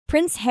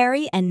Prince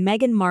Harry and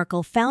Meghan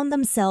Markle found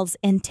themselves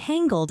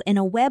entangled in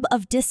a web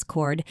of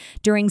discord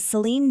during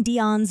Celine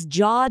Dion's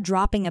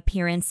jaw-dropping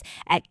appearance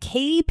at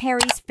Katy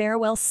Perry's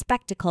farewell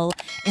spectacle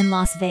in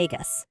Las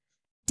Vegas.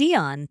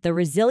 Dion, the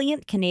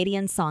resilient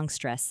Canadian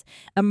songstress,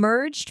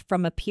 emerged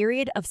from a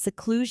period of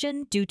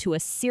seclusion due to a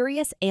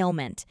serious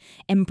ailment,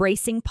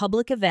 embracing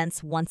public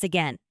events once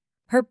again.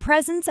 Her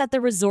presence at the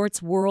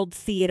resort's World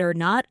Theater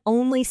not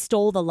only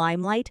stole the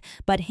limelight,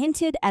 but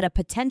hinted at a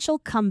potential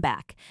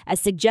comeback, as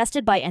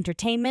suggested by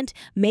entertainment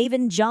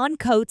maven John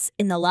Coates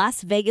in the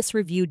Las Vegas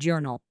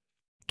Review-Journal.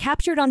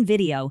 Captured on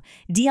video,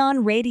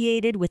 Dion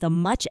radiated with a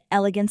much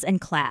elegance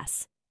and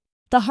class.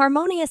 The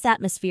harmonious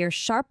atmosphere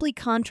sharply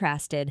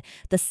contrasted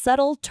the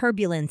subtle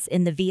turbulence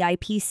in the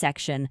VIP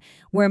section,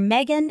 where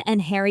Meghan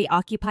and Harry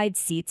occupied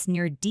seats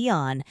near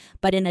Dion,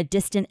 but in a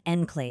distant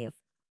enclave.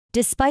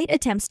 Despite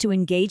attempts to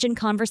engage in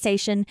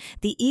conversation,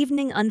 the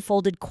evening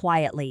unfolded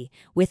quietly,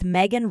 with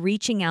Meghan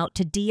reaching out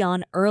to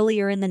Dion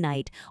earlier in the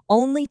night,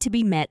 only to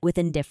be met with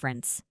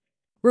indifference.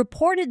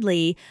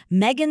 Reportedly,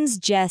 Meghan's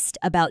jest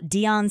about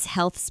Dion's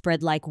health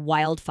spread like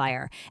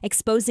wildfire,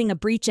 exposing a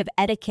breach of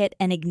etiquette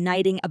and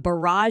igniting a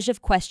barrage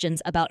of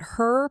questions about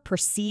her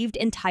perceived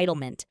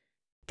entitlement.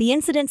 The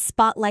incident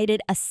spotlighted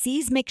a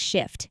seismic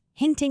shift,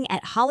 hinting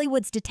at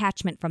Hollywood's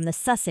detachment from the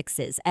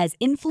Sussexes as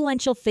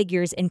influential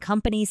figures in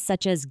companies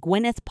such as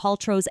Gwyneth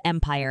Paltrow's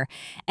empire,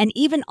 and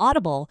even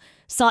Audible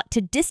sought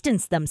to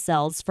distance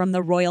themselves from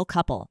the royal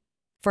couple.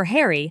 For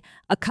Harry,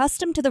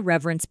 accustomed to the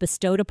reverence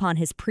bestowed upon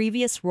his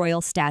previous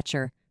royal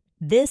stature,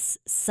 this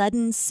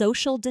sudden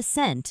social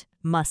descent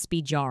must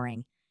be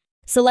jarring.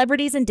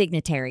 Celebrities and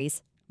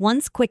dignitaries,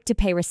 once quick to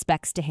pay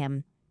respects to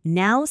him,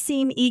 now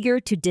seem eager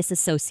to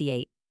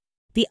disassociate.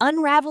 The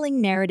unraveling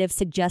narrative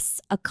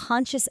suggests a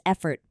conscious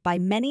effort by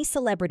many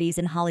celebrities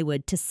in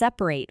Hollywood to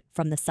separate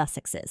from the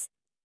Sussexes.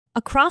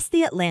 Across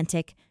the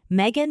Atlantic,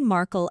 Meghan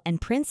Markle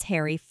and Prince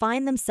Harry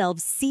find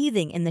themselves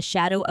seething in the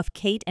shadow of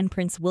Kate and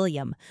Prince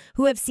William,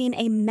 who have seen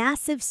a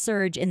massive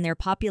surge in their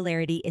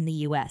popularity in the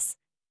U.S.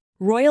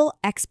 Royal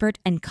expert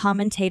and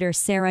commentator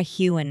Sarah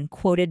Hewen,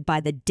 quoted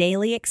by the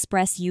Daily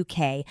Express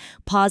UK,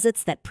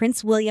 posits that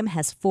Prince William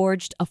has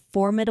forged a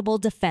formidable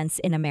defense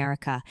in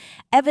America,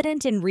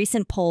 evident in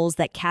recent polls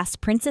that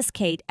cast Princess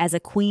Kate as a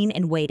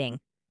queen-in-waiting.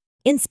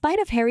 In spite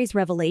of Harry's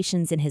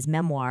revelations in his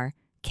memoir,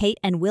 Kate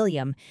and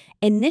William,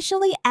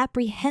 initially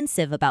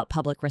apprehensive about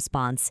public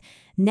response,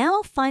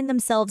 now find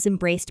themselves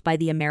embraced by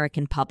the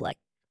American public.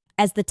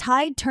 As the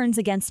tide turns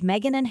against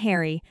Meghan and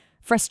Harry,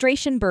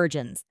 frustration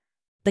burgeons.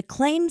 The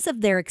claims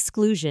of their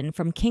exclusion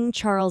from King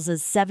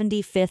Charles's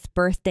 75th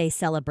birthday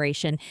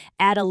celebration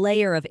add a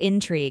layer of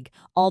intrigue,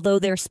 although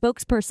their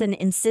spokesperson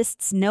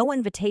insists no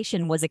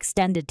invitation was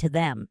extended to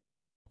them.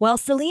 While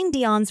Celine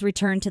Dion's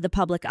return to the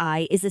public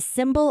eye is a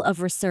symbol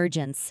of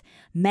resurgence,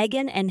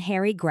 Meghan and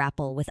Harry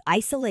grapple with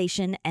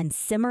isolation and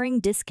simmering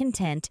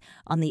discontent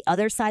on the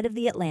other side of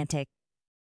the Atlantic.